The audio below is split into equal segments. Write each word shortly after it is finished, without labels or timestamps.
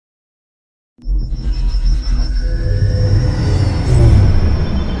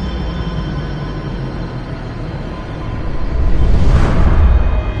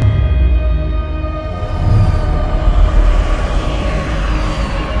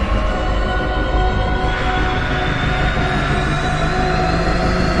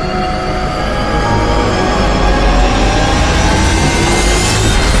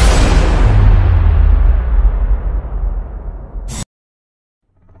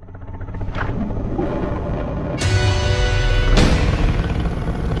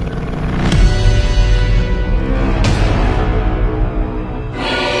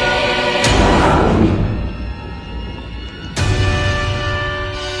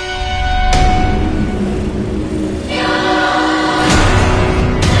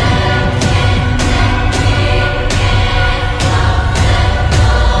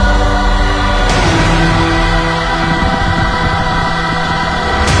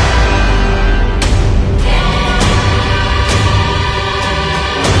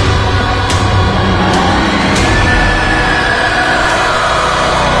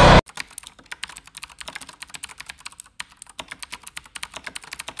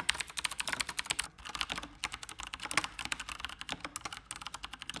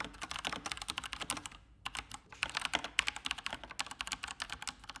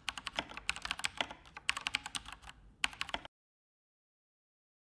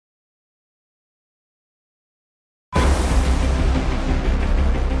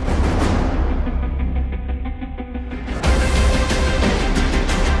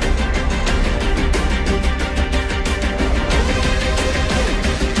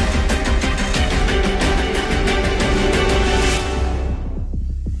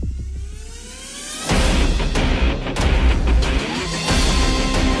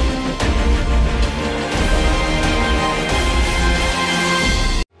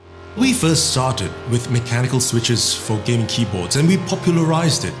We first started with mechanical switches for gaming keyboards and we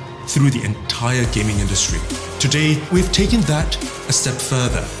popularized it through the entire gaming industry. Today, we've taken that a step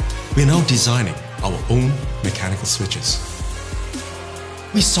further. We're now designing our own mechanical switches.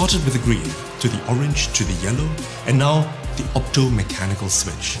 We started with the green, to the orange, to the yellow, and now the opto-mechanical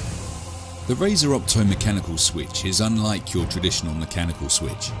switch. The Razer opto-mechanical switch is unlike your traditional mechanical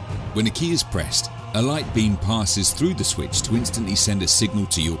switch. When a key is pressed, a light beam passes through the switch to instantly send a signal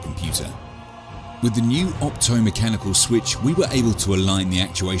to your computer. With the new opto-mechanical switch, we were able to align the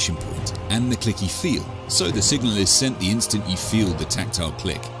actuation point and the clicky feel, so the signal is sent the instant you feel the tactile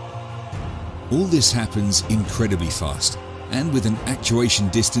click. All this happens incredibly fast, and with an actuation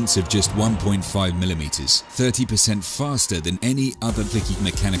distance of just 1.5 millimeters, 30% faster than any other clicky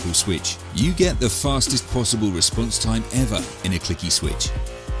mechanical switch. You get the fastest possible response time ever in a clicky switch.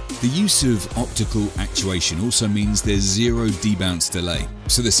 The use of optical actuation also means there's zero debounce delay,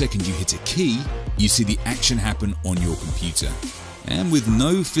 so the second you hit a key, you see the action happen on your computer. And with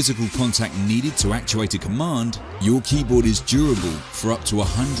no physical contact needed to actuate a command, your keyboard is durable for up to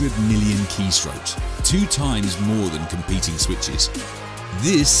 100 million keystrokes, 2 times more than competing switches.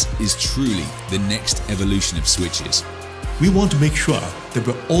 This is truly the next evolution of switches. We want to make sure that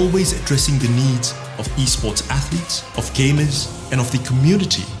we're always addressing the needs of esports athletes, of gamers, and of the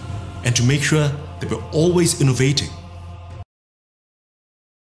community, and to make sure that we're always innovating.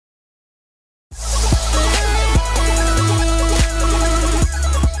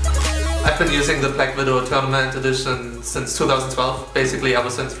 I've been using the Black Widow Tournament Edition since 2012, basically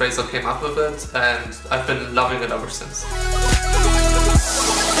ever since Razer came up with it, and I've been loving it ever since.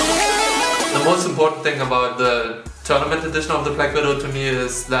 The most important thing about the Tournament Edition of the Black Widow to me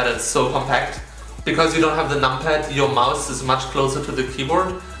is that it's so compact. Because you don't have the numpad, your mouse is much closer to the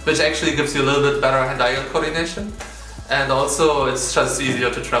keyboard, which actually gives you a little bit better hand-eye coordination, and also it's just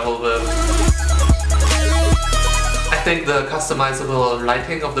easier to travel with. I think the customizable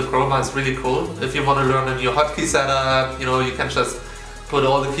lighting of the chroma is really cool. If you want to learn a new hotkey setup, you can just put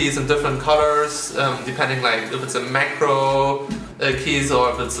all the keys in different colors, depending like if it's a macro keys or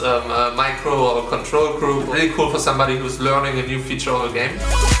if it's a micro or control group. Really cool for somebody who's learning a new feature of a game.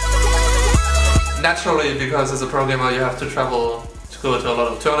 Naturally, because as a programmer you have to travel to go to a lot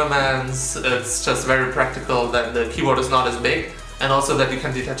of tournaments, it's just very practical that the keyboard is not as big. And also that you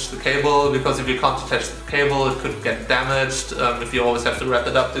can detach the cable, because if you can't detach the cable it could get damaged if you always have to wrap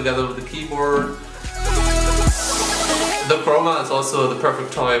it up together with the keyboard. The chroma is also the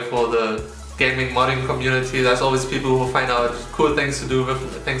perfect toy for the gaming modding community. There's always people who find out cool things to do with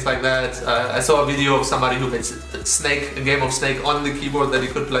things like that. I saw a video of somebody who made a game of Snake on the keyboard that he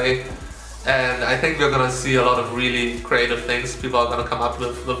could play. And I think we're gonna see a lot of really creative things people are gonna come up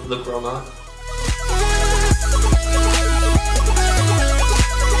with the chroma.